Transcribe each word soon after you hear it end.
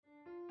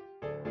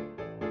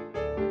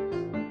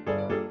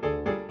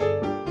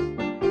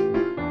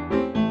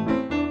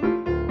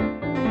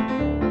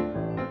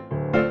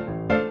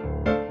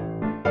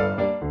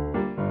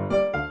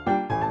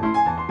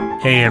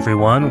Hey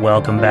everyone,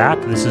 welcome back.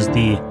 This is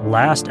the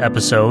last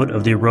episode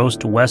of the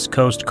Roast West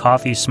Coast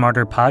Coffee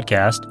Smarter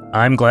podcast.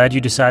 I'm glad you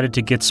decided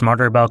to get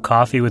smarter about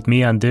coffee with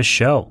me on this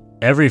show.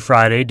 Every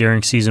Friday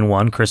during Season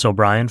 1, Chris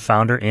O'Brien,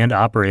 founder and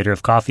operator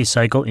of Coffee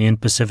Cycle in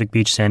Pacific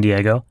Beach, San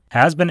Diego,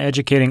 has been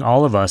educating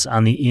all of us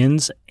on the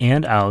ins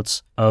and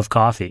outs of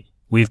coffee.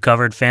 We've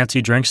covered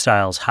fancy drink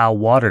styles, how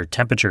water,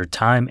 temperature,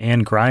 time,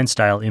 and grind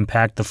style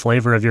impact the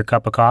flavor of your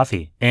cup of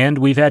coffee. And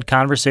we've had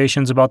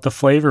conversations about the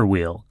flavor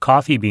wheel,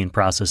 coffee bean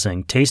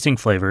processing, tasting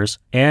flavors,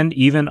 and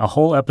even a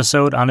whole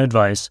episode on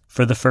advice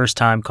for the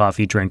first-time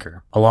coffee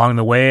drinker. Along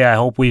the way, I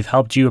hope we've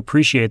helped you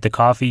appreciate the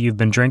coffee you've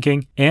been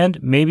drinking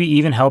and maybe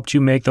even helped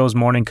you make those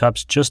morning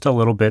cups just a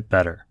little bit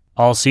better.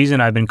 All season,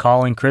 I've been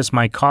calling Chris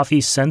my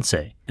coffee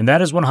sensei, and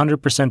that is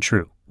 100%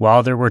 true.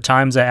 While there were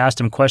times I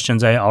asked him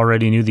questions I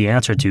already knew the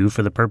answer to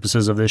for the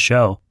purposes of this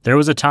show, there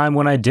was a time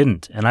when I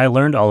didn't, and I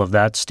learned all of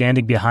that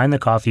standing behind the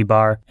coffee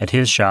bar at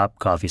his shop,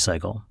 Coffee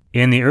Cycle.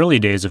 In the early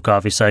days of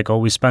Coffee Cycle,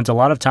 we spent a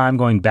lot of time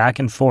going back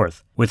and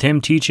forth, with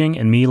him teaching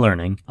and me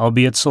learning,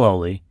 albeit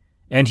slowly,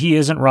 and he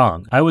isn't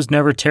wrong. I was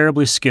never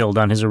terribly skilled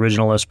on his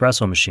original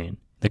espresso machine.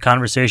 The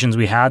conversations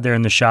we had there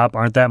in the shop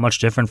aren't that much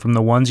different from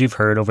the ones you've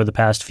heard over the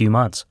past few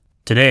months.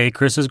 Today,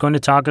 Chris is going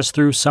to talk us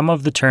through some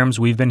of the terms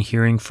we've been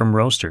hearing from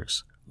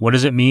roasters. What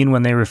does it mean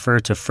when they refer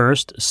to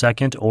first,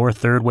 second, or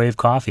third wave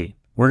coffee?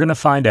 We're going to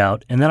find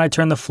out, and then I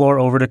turn the floor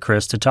over to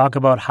Chris to talk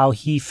about how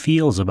he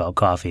feels about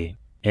coffee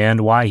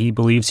and why he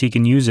believes he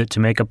can use it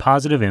to make a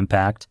positive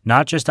impact,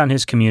 not just on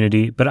his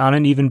community, but on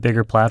an even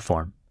bigger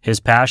platform. His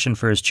passion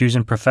for his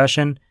chosen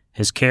profession,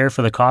 his care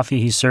for the coffee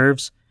he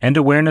serves, and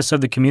awareness of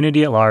the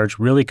community at large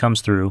really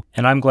comes through,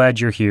 and I'm glad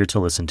you're here to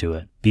listen to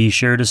it. Be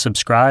sure to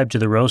subscribe to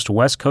the Roast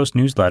West Coast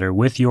newsletter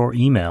with your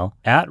email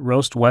at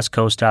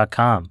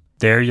roastwestcoast.com.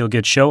 There you'll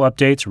get show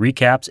updates,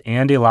 recaps,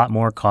 and a lot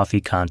more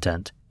coffee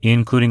content,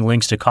 including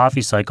links to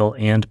Coffee Cycle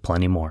and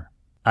plenty more.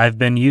 I've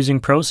been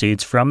using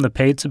proceeds from the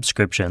paid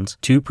subscriptions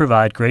to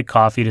provide great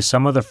coffee to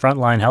some of the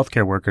frontline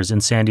healthcare workers in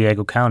San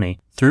Diego County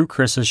through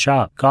Chris's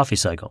shop, Coffee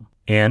Cycle.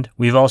 And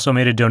we've also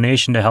made a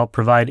donation to help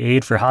provide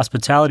aid for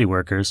hospitality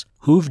workers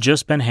who've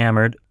just been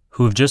hammered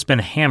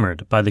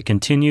by the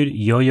continued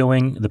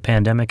yo-yoing the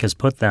pandemic has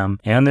put them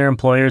and their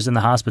employers in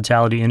the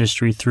hospitality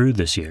industry through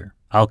this year.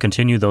 I'll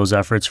continue those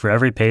efforts for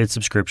every paid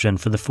subscription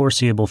for the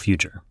foreseeable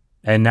future.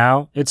 And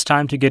now, it's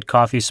time to get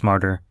coffee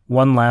smarter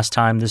one last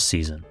time this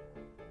season.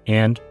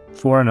 And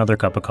for another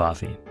cup of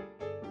coffee.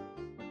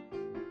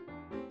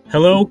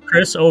 Hello,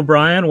 Chris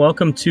O'Brien.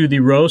 Welcome to the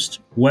Roast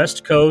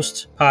West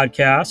Coast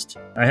podcast.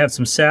 I have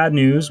some sad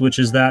news, which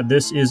is that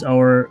this is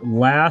our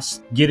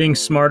last Getting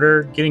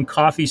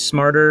Coffee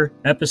Smarter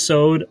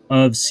episode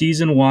of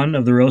Season 1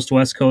 of the Roast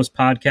West Coast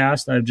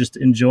podcast. I've just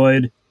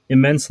enjoyed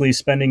immensely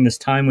spending this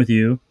time with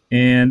you.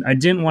 And I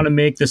didn't want to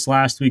make this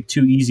last week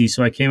too easy,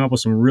 so I came up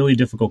with some really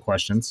difficult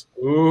questions.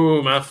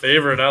 Ooh, my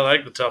favorite. I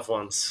like the tough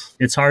ones.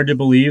 It's hard to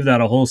believe that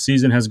a whole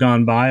season has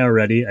gone by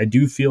already. I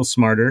do feel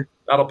smarter.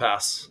 That'll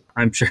pass.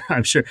 I'm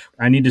sure.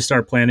 I need to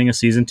start planning a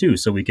season 2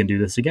 so we can do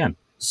this again.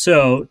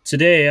 So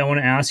today I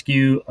want to ask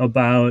you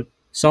about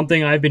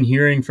something I've been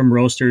hearing from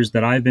roasters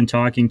that I've been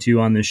talking to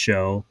on this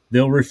show.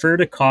 They'll refer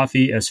to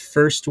coffee as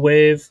first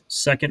wave,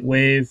 second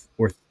wave,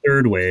 or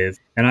third wave.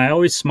 And I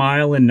always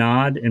smile and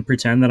nod and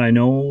pretend that I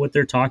know what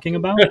they're talking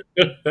about.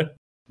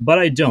 But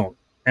I don't.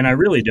 And I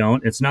really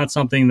don't. It's not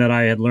something that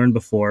I had learned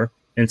before.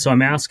 And so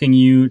I'm asking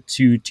you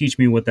to teach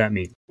me what that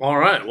means. All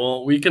right.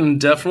 Well, we can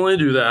definitely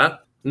do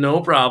that.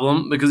 No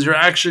problem. Because you're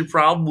actually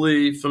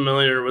probably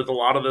familiar with a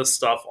lot of this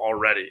stuff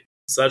already.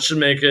 So that should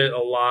make it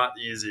a lot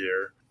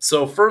easier.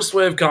 So first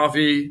wave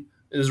coffee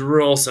is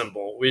real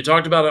simple. We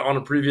talked about it on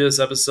a previous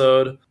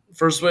episode.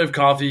 First wave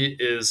coffee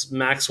is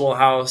Maxwell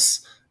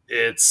House.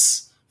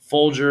 It's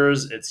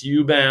Folgers. It's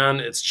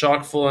U-Ban. It's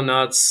chock full of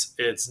nuts.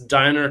 It's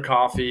diner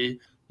coffee.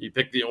 You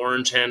pick the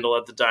orange handle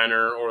at the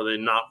diner or the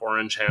not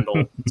orange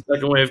handle.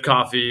 Second wave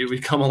coffee. We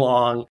come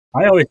along.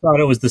 I always thought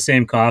it was the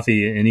same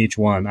coffee in each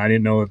one. I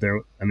didn't know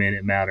that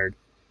it mattered.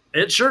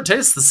 It sure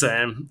tastes the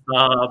same,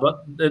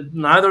 but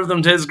neither of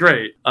them taste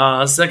great.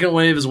 Second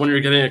wave is when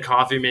you're getting a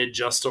coffee made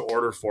just to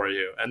order for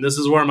you. And this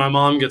is where my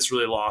mom gets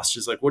really lost.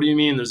 She's like, what do you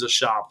mean there's a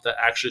shop that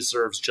actually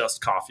serves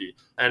just coffee?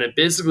 And it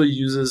basically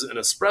uses an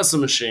espresso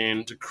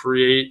machine to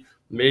create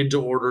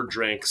made-to-order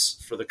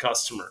drinks for the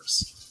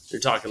customers. You're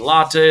talking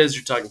lattes,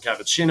 you're talking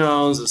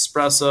cappuccinos,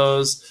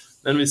 espressos.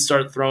 Then we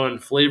start throwing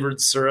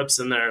flavored syrups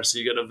in there. So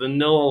you get a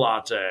vanilla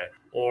latte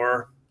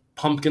or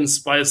pumpkin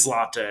spice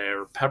latte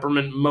or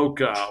peppermint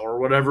mocha or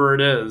whatever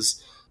it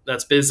is.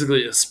 That's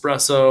basically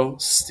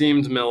espresso,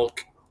 steamed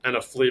milk, and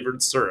a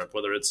flavored syrup,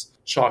 whether it's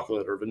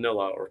chocolate or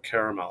vanilla or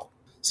caramel.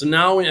 So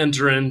now we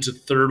enter into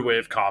third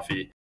wave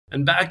coffee.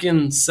 And back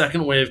in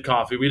second wave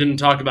coffee, we didn't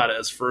talk about it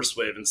as first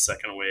wave and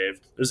second wave.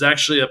 There's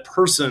actually a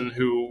person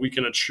who we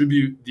can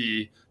attribute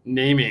the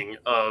naming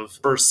of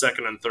first,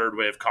 second, and third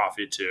wave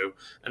coffee to.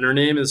 And her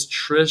name is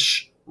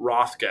Trish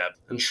Rothgeb.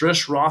 And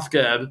Trish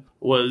Rothgeb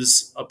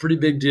was a pretty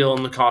big deal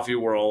in the coffee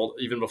world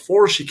even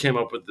before she came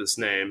up with this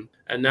name.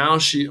 And now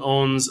she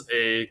owns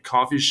a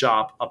coffee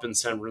shop up in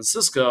San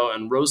Francisco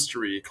and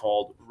roastery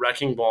called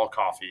Wrecking Ball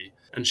Coffee.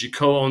 And she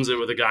co-owns it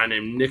with a guy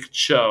named Nick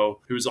Cho,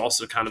 who's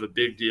also kind of a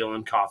big deal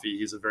in coffee.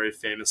 He's a very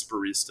famous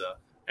barista.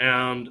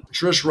 And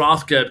Trish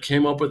Rothgeb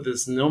came up with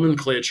this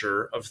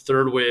nomenclature of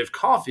third wave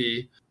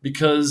coffee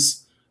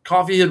because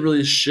coffee had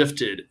really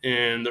shifted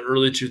in the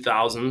early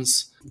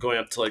 2000s, going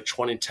up to like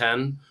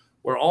 2010,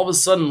 where all of a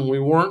sudden we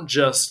weren't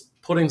just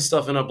putting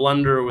stuff in a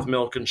blender with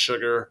milk and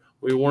sugar.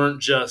 We weren't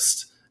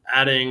just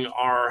adding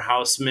our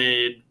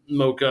house-made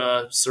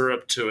mocha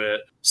syrup to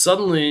it.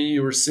 Suddenly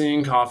you were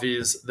seeing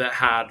coffees that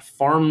had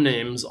farm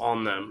names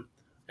on them,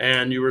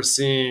 and you were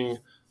seeing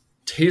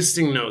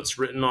tasting notes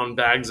written on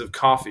bags of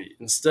coffee.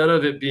 Instead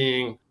of it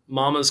being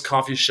Mama's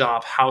Coffee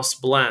Shop House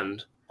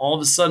Blend, all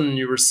of a sudden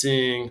you were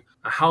seeing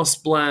a house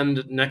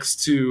blend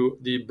next to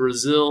the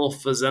Brazil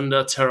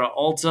Fazenda Terra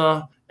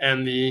Alta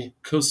and the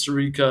Costa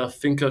Rica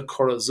Finca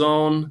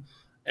Corazon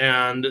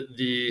and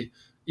the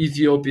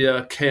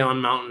Ethiopia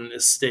Keon Mountain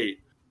Estate.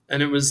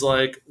 And it was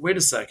like, wait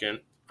a second,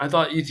 I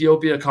thought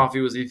Ethiopia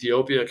coffee was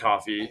Ethiopia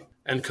coffee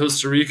and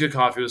Costa Rica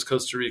coffee was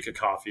Costa Rica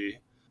coffee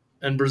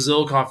and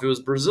Brazil coffee was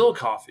Brazil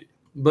coffee.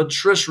 But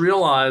Trish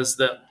realized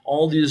that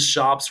all these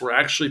shops were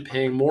actually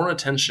paying more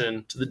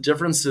attention to the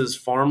differences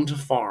farm to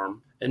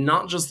farm, and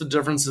not just the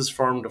differences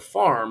farm to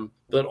farm,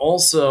 but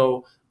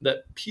also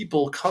that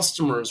people,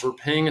 customers, were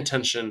paying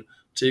attention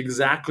to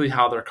exactly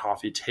how their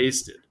coffee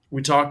tasted.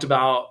 We talked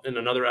about in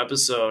another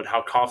episode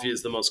how coffee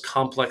is the most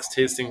complex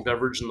tasting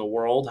beverage in the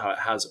world, how it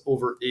has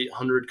over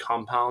 800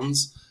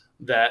 compounds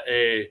that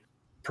a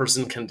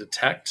person can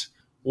detect.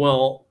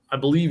 Well, I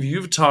believe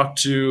you've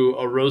talked to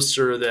a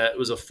roaster that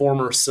was a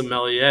former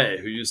sommelier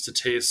who used to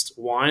taste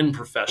wine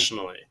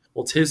professionally.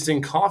 Well,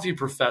 tasting coffee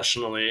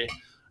professionally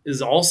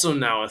is also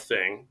now a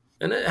thing.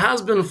 And it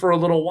has been for a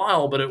little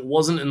while, but it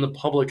wasn't in the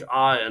public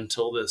eye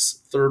until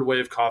this third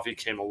wave coffee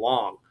came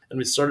along. And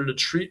we started to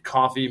treat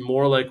coffee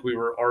more like we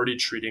were already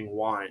treating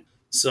wine.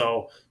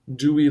 So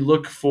do we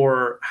look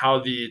for how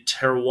the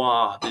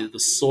terroir, the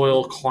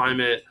soil,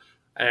 climate,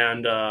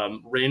 and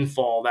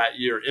rainfall that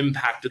year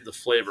impacted the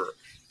flavor?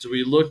 Do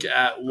we look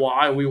at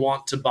why we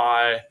want to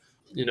buy,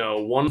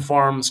 one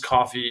farm's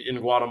coffee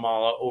in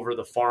Guatemala over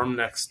the farm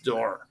next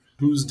door?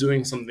 Who's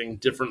doing something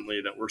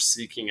differently that we're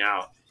seeking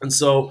out? And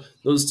so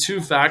those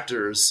two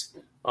factors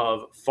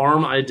of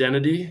farm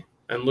identity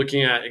and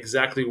looking at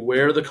exactly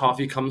where the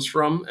coffee comes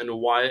from and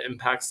why it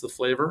impacts the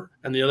flavor,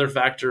 and the other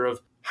factor of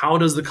how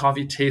does the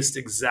coffee taste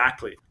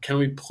exactly? Can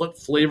we put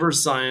flavor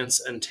science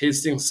and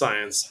tasting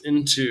science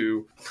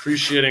into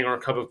appreciating our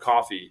cup of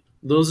coffee?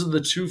 Those are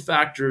the two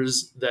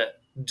factors that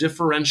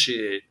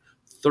differentiate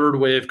third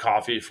wave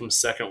coffee from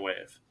second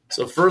wave.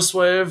 So first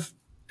wave,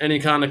 any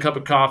kind of cup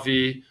of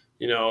coffee,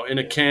 in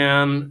a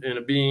can, in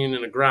a bean,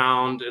 in a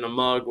ground, in a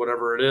mug,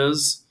 whatever it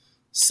is.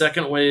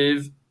 Second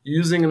wave,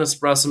 using an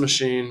espresso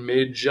machine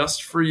made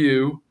just for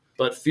you,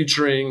 but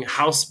featuring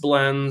house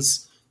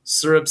blends,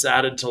 syrups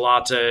added to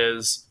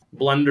lattes,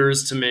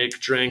 blenders to make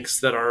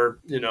drinks that are,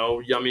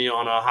 yummy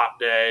on a hot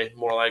day,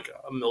 more like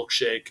a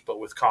milkshake, but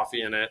with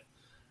coffee in it.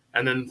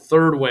 And then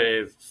third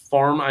wave,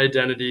 farm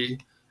identity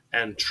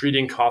and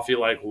treating coffee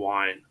like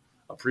wine,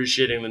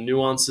 appreciating the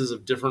nuances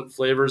of different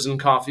flavors in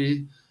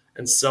coffee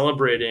and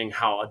celebrating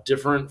how a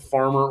different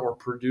farmer or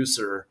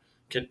producer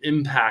can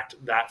impact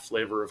that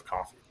flavor of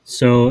coffee.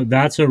 So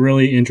that's a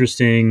really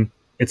interesting,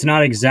 it's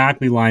not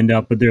exactly lined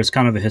up, but there's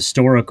kind of a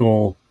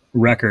historical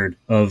record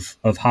of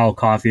how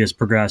coffee has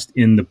progressed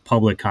in the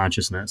public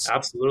consciousness.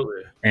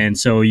 Absolutely. And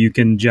so you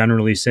can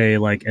generally say,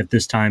 like, at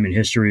this time in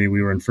history,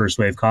 we were in first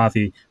wave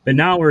coffee, but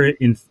now we're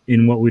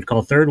in what we'd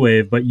call third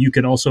wave, but you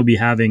could also be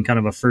having kind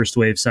of a first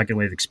wave, second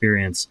wave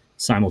experience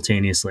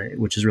simultaneously,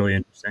 which is really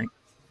interesting.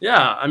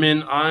 Yeah, I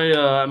mean,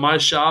 at my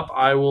shop,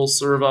 I will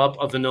serve up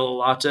a vanilla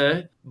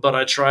latte, but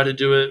I try to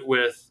do it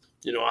with,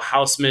 a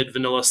house-made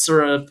vanilla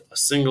syrup, a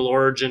single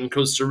origin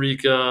Costa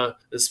Rica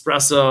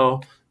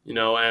espresso,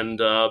 and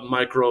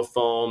micro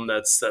foam.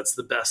 That's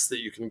the best that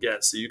you can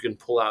get. So you can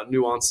pull out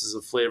nuances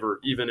of flavor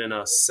even in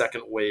a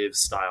second wave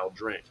style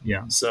drink.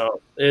 Yeah.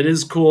 So it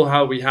is cool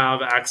how we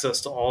have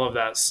access to all of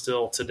that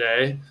still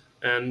today.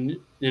 And,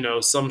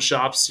 some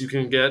shops you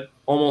can get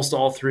almost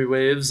all three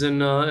waves in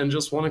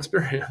just one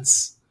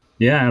experience.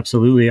 Yeah,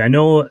 absolutely. I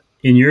know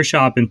in your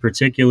shop in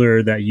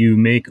particular that you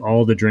make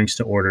all the drinks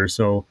to order.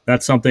 So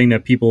that's something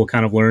that people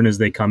kind of learn as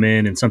they come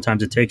in. And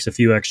sometimes it takes a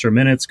few extra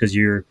minutes because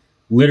you're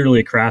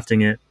literally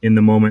crafting it in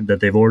the moment that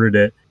they've ordered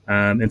it.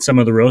 And some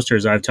of the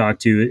roasters I've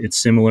talked to, it's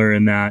similar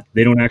in that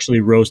they don't actually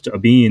roast a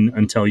bean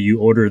until you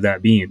order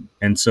that bean.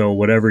 And so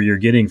whatever you're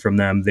getting from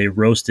them, they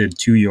roasted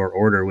to your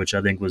order, which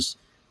I think was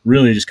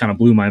really just kind of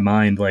blew my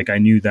mind. Like, I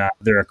knew that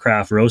they're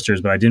craft roasters,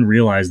 but I didn't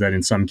realize that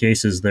in some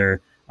cases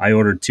I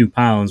ordered 2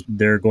 pounds,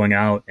 they're going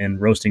out and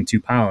roasting 2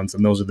 pounds,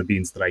 and those are the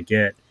beans that I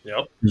get. Yep.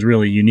 It was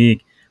really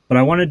unique. But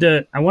I wanted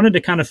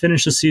to kind of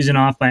finish the season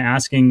off by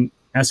asking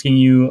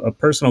you a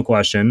personal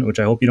question, which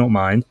I hope you don't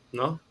mind.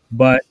 No.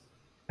 But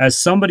As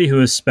somebody who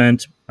has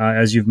spent,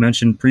 as you've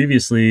mentioned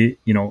previously,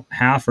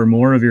 half or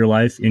more of your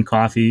life in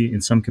coffee in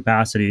some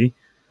capacity,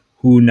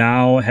 who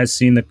now has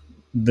seen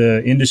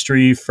the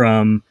industry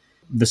from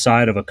the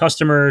side of a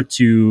customer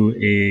to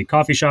a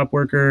coffee shop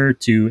worker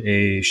to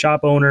a shop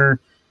owner,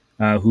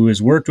 who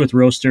has worked with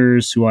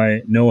roasters, who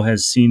I know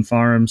has seen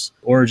farms,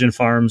 origin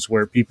farms,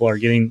 where people are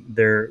getting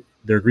their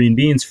green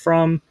beans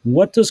from.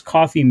 What does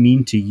coffee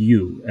mean to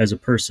you as a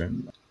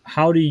person?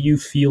 How do you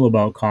feel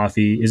about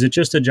coffee? Is it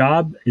just a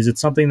job? Is it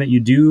something that you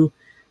do?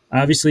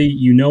 Obviously,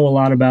 you know a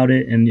lot about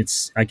it, and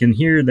I can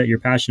hear that you're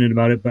passionate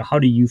about it, but how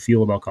do you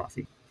feel about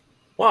coffee?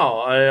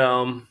 Wow,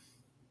 I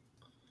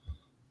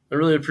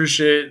really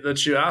appreciate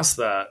that you asked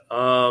that.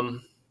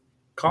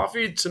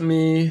 Coffee to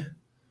me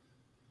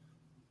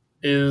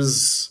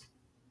is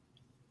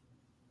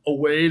a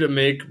way to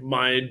make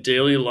my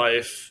daily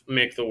life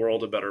make the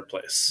world a better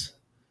place.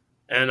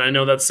 And I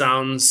know that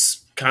sounds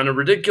kind of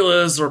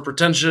ridiculous or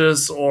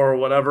pretentious or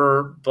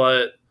whatever,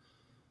 but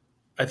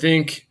I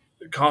think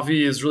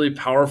coffee is really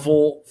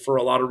powerful for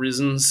a lot of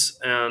reasons.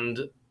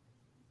 And,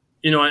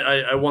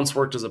 I once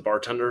worked as a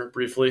bartender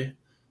briefly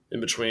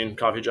in between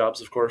coffee jobs,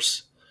 of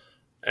course.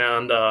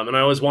 And I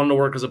always wanted to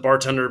work as a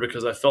bartender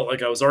because I felt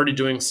like I was already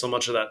doing so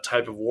much of that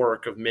type of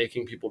work of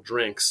making people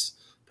drinks.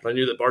 But I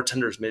knew that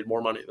bartenders made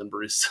more money than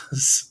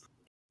baristas.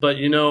 But,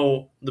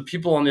 the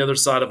people on the other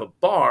side of a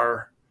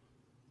bar,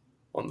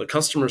 on the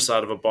customer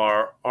side of a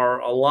bar,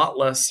 are a lot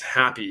less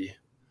happy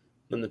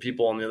than the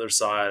people on the other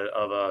side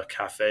of a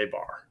cafe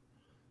bar.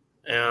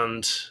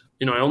 And,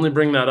 I only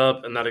bring that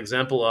up and that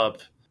example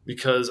up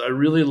because I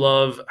really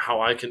love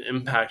how I can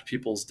impact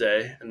people's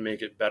day and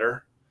make it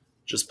better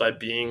just by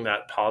being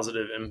that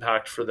positive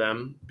impact for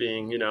them,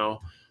 being,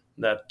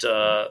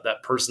 that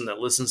person that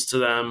listens to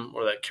them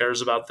or that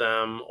cares about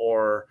them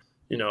or,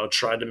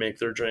 tried to make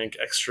their drink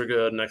extra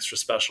good and extra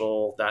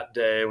special that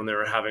day when they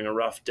were having a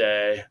rough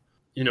day.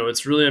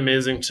 It's really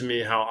amazing to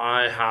me how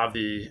I have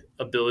the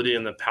ability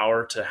and the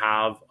power to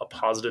have a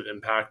positive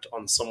impact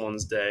on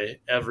someone's day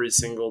every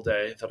single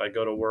day that I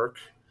go to work.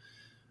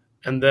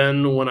 And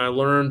then when I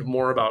learned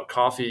more about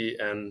coffee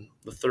and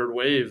the third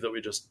wave that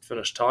we just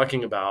finished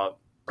talking about,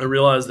 I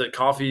realized that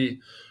coffee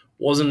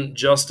wasn't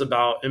just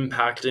about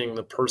impacting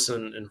the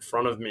person in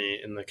front of me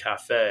in the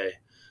cafe,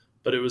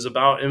 but it was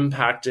about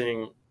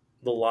impacting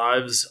the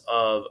lives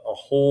of a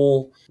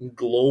whole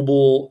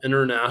global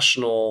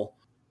international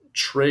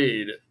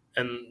trade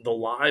and the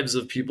lives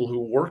of people who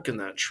work in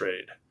that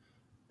trade.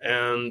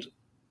 And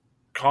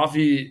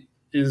coffee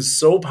is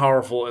so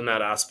powerful in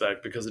that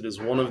aspect because it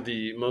is one of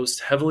the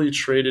most heavily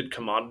traded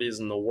commodities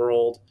in the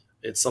world.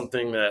 It's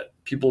something that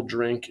people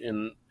drink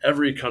in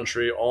every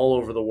country all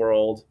over the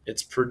world.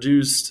 It's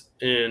produced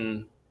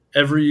in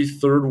every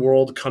third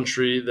world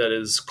country that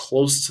is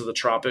close to the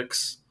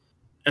tropics.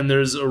 And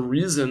there's a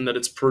reason that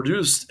it's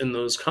produced in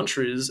those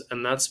countries,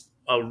 and that's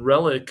a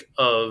relic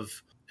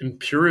of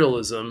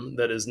imperialism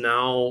that is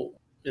now,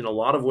 in a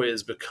lot of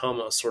ways, become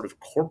a sort of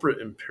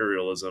corporate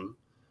imperialism,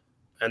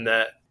 and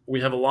that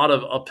we have a lot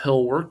of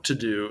uphill work to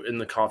do in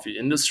the coffee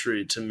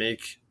industry to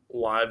make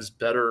lives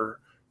better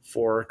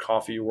for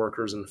coffee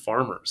workers and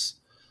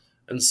farmers.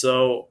 And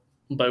so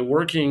by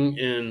working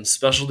in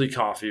specialty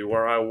coffee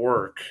where I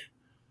work,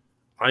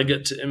 I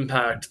get to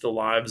impact the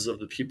lives of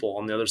the people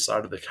on the other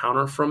side of the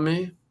counter from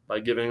me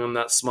by giving them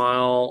that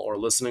smile or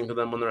listening to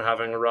them when they're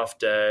having a rough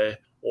day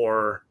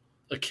or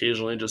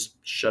occasionally just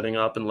shutting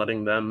up and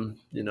letting them,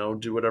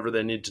 do whatever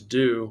they need to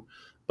do.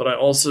 But I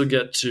also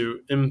get to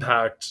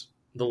impact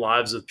the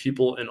lives of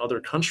people in other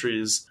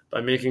countries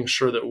by making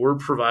sure that we're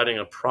providing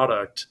a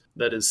product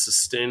that is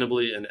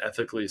sustainably and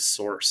ethically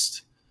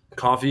sourced.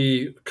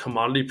 Coffee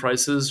commodity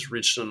prices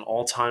reached an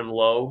all-time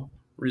low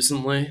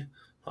recently,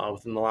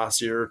 within the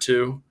last year or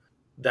two.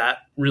 That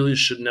really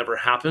should never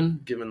happen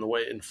given the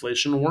way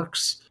inflation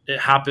works. It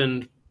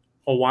happened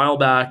a while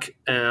back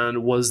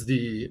and was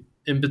the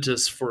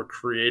impetus for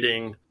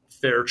creating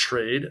fair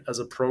trade as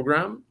a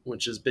program,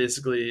 which is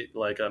basically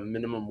like a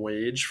minimum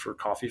wage for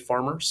coffee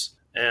farmers.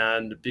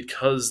 And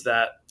because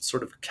that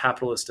sort of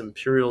capitalist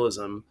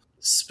imperialism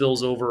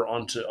spills over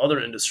onto other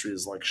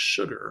industries like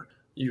sugar,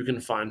 you can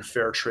find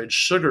fair trade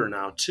sugar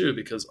now too,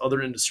 because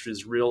other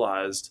industries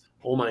realized,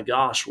 oh my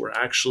gosh, we're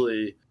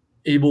actually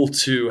able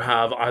to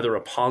have either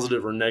a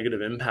positive or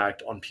negative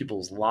impact on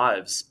people's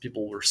lives.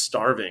 People were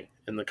starving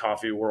in the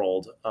coffee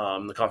world,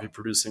 the coffee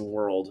producing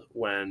world,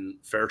 when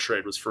fair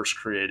trade was first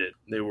created.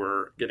 They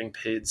were getting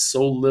paid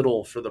so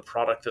little for the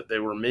product that they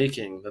were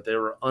making that they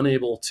were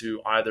unable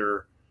to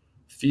either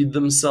feed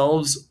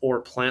themselves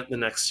or plant the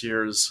next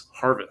year's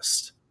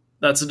harvest.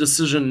 That's a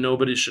decision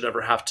nobody should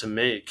ever have to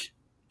make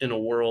in a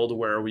world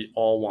where we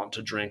all want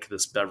to drink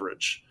this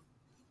beverage.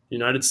 The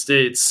United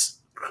States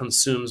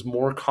consumes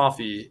more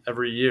coffee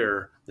every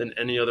year than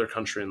any other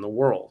country in the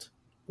world.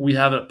 We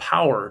have a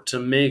power to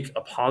make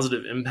a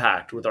positive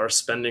impact with our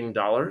spending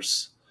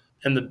dollars.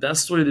 And the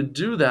best way to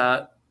do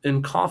that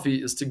in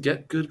coffee is to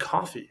get good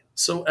coffee.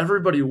 So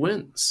everybody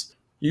wins.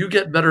 You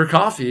get better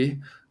coffee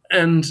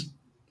and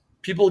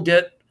people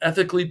get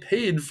ethically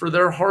paid for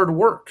their hard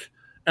work.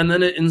 and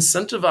then it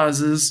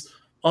incentivizes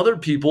other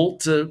people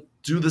to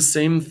do the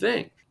same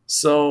thing.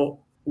 So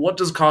what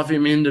does coffee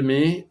mean to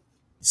me?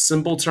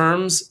 Simple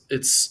terms,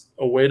 it's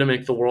a way to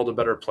make the world a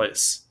better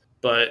place.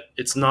 But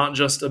it's not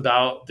just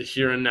about the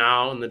here and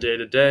now and the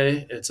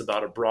day-to-day. It's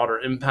about a broader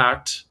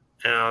impact,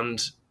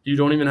 and you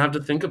don't even have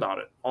to think about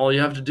it. All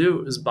you have to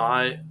do is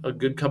buy a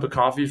good cup of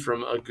coffee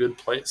from a good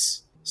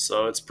place.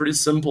 So it's pretty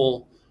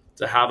simple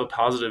to have a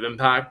positive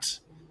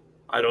impact.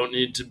 I don't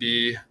need to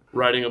be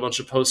writing a bunch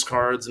of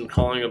postcards and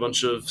calling a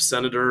bunch of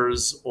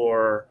senators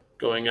or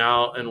going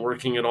out and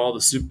working at all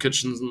the soup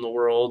kitchens in the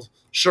world.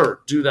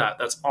 Sure, do that.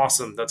 That's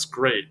awesome. That's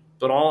great.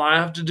 But all I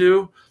have to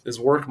do is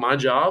work my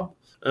job,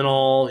 and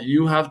all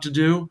you have to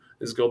do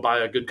is go buy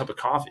a good cup of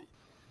coffee.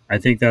 I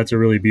think that's a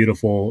really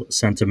beautiful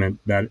sentiment,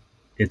 that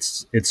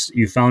it's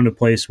you found a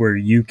place where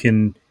you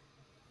can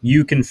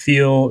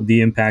feel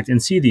the impact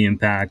and see the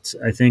impact.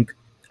 I think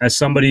as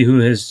somebody who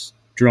has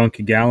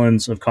drunk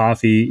gallons of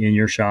coffee in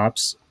your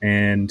shops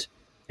and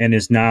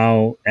is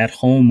now at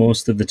home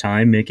most of the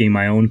time making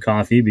my own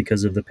coffee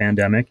because of the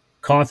pandemic,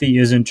 coffee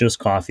isn't just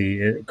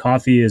coffee.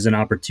 Coffee is an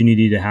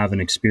opportunity to have an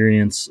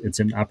experience. It's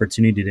an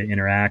opportunity to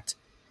interact.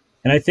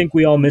 And I think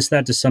we all miss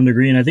that to some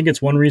degree. And I think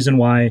it's one reason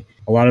why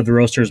a lot of the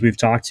roasters we've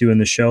talked to in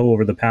the show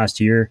over the past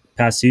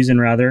season,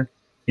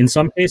 in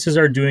some cases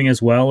are doing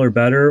as well or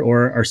better,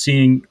 or are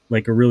seeing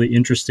like a really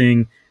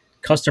interesting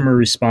customer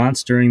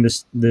response during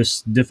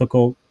this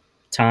difficult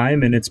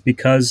time. And it's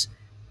because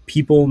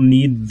people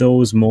need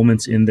those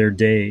moments in their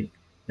day.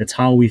 It's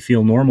how we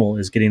feel normal,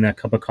 is getting that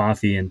cup of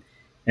coffee, and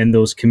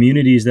those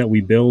communities that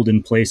we build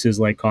in places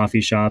like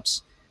coffee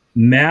shops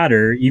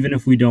matter, even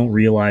if we don't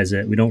realize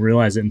it. We don't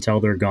realize it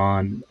until they're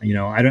gone.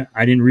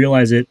 I didn't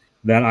realize it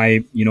that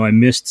I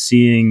missed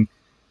seeing,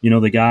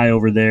 the guy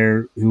over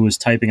there who was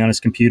typing on his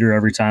computer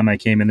every time I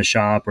came in the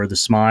shop, or the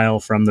smile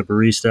from the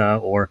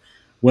barista, or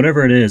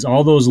whatever it is.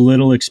 All those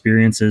little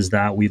experiences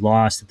that we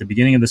lost at the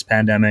beginning of this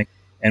pandemic,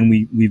 and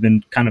we've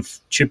been kind of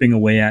chipping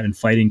away at and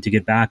fighting to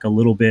get back a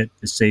little bit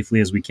as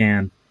safely as we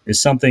can, is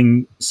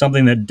something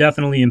that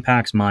definitely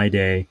impacts my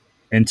day.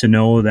 And to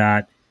know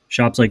that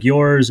shops like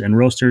yours and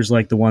roasters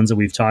like the ones that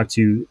we've talked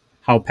to,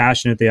 how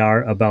passionate they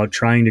are about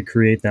trying to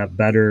create that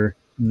better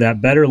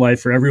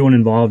life for everyone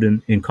involved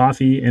in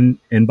coffee,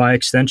 and by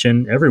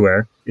extension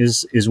everywhere,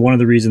 is one of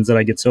the reasons that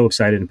I get so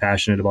excited and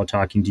passionate about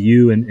talking to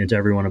you and to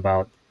everyone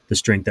about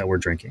this drink that we're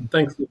drinking.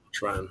 Thanks for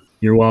trying.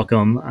 You're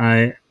welcome.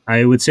 I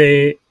would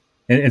say,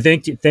 and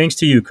thanks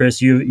to you,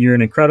 Chris. You're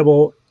an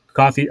incredible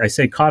coffee. I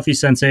say coffee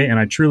sensei, and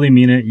I truly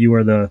mean it. You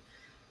are the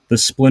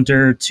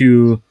Splinter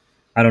to,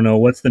 I don't know,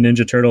 what's the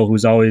Ninja Turtle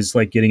who's always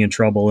like getting in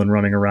trouble and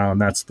running around?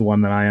 That's the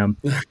one that I am.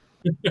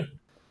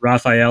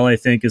 Raphael, I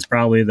think, is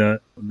probably the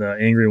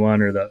angry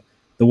one, or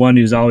the one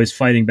who's always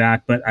fighting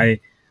back. But I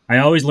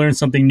always learn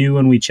something new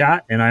when we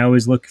chat, and I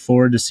always look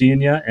forward to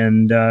seeing you.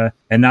 And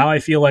now I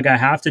feel like I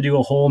have to do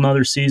a whole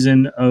nother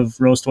season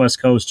of Roast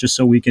West Coast just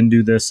so we can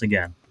do this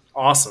again.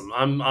 Awesome.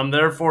 I'm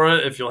there for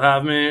it if you'll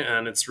have me,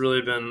 and it's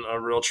really been a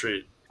real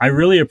treat. I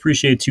really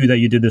appreciate, too, that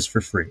you did this for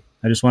free.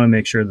 I just want to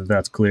make sure that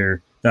that's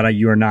clear, that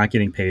you are not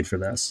getting paid for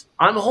this.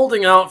 I'm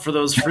holding out for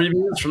those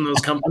freebies from those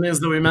companies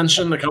that we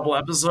mentioned a couple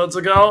episodes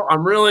ago.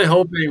 I'm really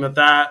hoping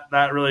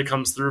that really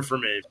comes through for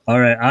me. All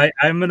right.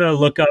 I'm going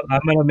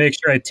to make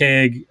sure I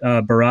tag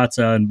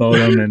Baratza and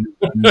Bodum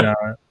and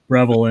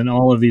Revel in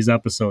all of these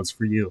episodes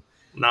for you.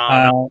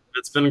 No,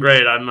 it's been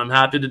great. I'm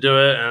happy to do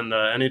it, and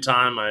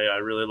anytime, I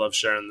really love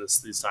sharing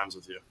these times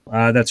with you.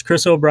 That's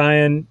Chris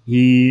O'Brien.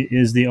 He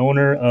is the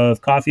owner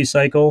of Coffee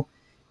Cycle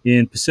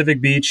in Pacific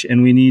Beach,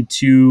 and we need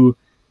to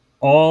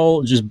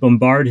all just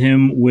bombard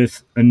him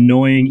with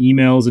annoying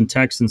emails and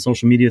texts and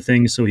social media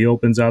things so he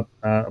opens up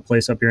a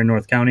place up here in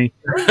North County.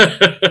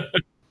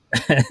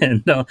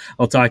 And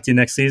I'll talk to you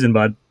next season,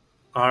 bud.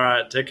 All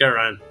right. Take care,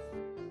 Ryan.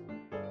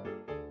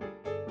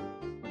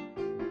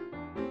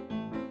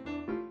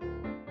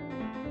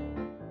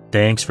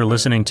 Thanks for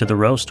listening to the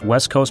Roast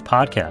West Coast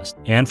podcast,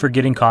 and for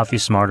getting coffee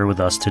smarter with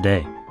us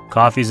today.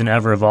 Coffee is an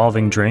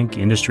ever-evolving drink,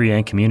 industry,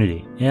 and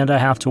community, and I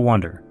have to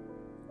wonder,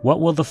 what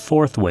will the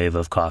fourth wave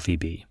of coffee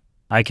be?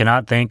 I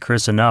cannot thank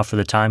Chris enough for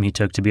the time he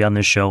took to be on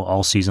this show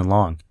all season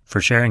long,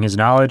 for sharing his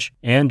knowledge,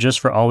 and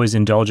just for always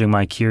indulging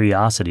my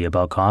curiosity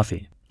about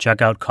coffee.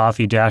 Check out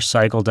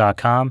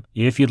coffee-cycle.com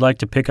if you'd like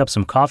to pick up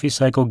some Coffee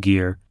Cycle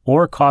gear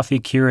or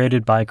coffee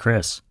curated by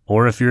Chris.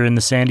 Or if you're in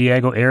the San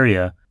Diego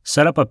area,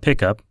 set up a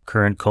pickup,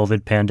 current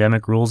COVID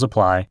pandemic rules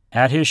apply,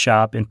 at his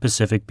shop in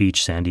Pacific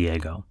Beach, San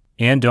Diego.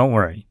 And don't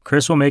worry,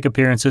 Chris will make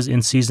appearances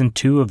in Season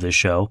 2 of this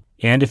show,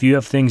 and if you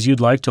have things you'd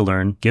like to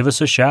learn, give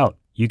us a shout.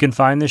 You can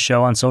find this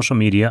show on social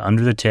media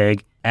under the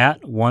tag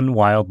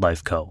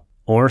 @OneWildlifeCo,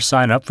 or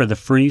sign up for the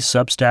free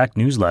Substack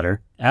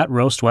newsletter at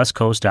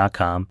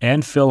roastwestcoast.com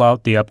and fill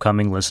out the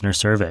upcoming listener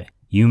survey.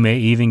 You may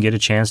even get a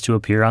chance to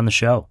appear on the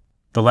show.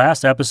 The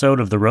last episode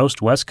of the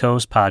Roast West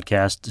Coast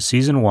podcast,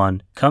 Season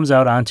 1, comes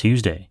out on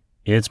Tuesday.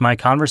 It's my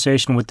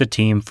conversation with the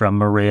team from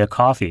Maria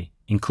Coffee,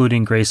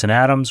 including Grayson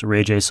Adams,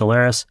 Ray J.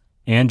 Solaris,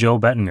 and Joe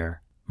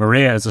Bettinger.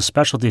 Maria is a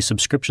specialty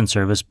subscription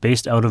service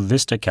based out of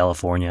Vista,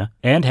 California,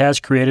 and has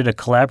created a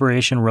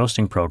collaboration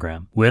roasting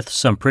program with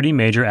some pretty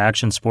major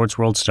action sports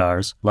world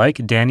stars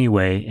like Danny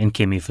Way and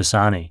Kimi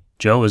Fasani.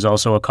 Joe is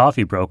also a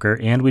coffee broker,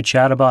 and we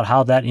chat about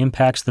how that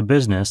impacts the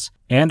business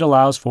and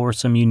allows for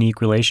some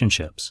unique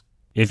relationships.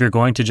 If you're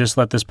going to just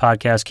let this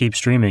podcast keep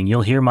streaming,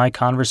 you'll hear my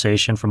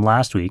conversation from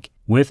last week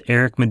with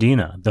Eric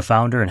Medina, the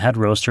founder and head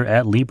roaster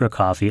at Libra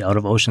Coffee out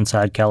of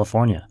Oceanside,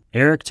 California.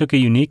 Eric took a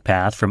unique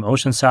path from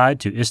Oceanside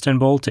to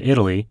Istanbul to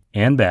Italy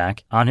and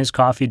back on his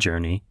coffee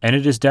journey, and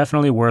it is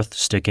definitely worth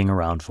sticking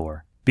around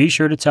for. Be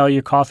sure to tell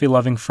your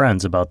coffee-loving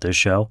friends about this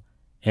show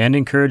and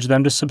encourage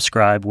them to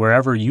subscribe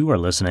wherever you are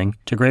listening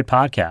to great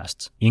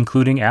podcasts,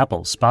 including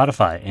Apple,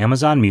 Spotify,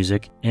 Amazon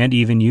Music, and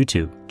even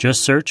YouTube.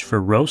 Just search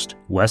for Roast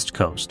West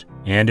Coast.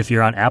 And if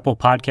you're on Apple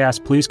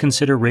Podcasts, please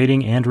consider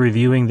rating and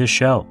reviewing this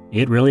show.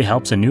 It really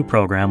helps a new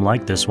program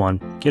like this one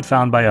get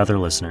found by other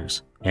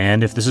listeners.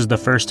 And if this is the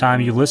first time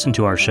you've listened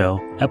to our show,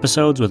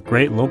 episodes with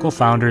great local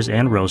founders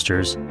and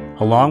roasters,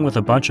 along with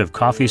a bunch of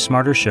Coffee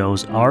Smarter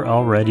shows, are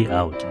already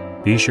out.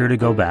 Be sure to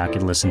go back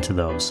and listen to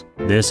those.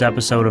 This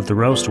episode of the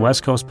Roast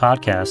West Coast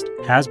podcast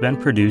has been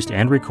produced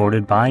and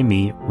recorded by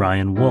me,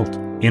 Ryan Wolt.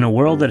 In a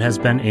world that has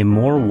been a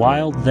more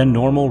wild than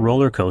normal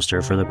roller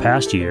coaster for the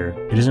past year,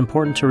 it is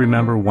important to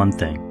remember one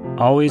thing.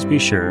 Always be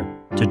sure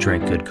to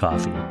drink good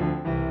coffee.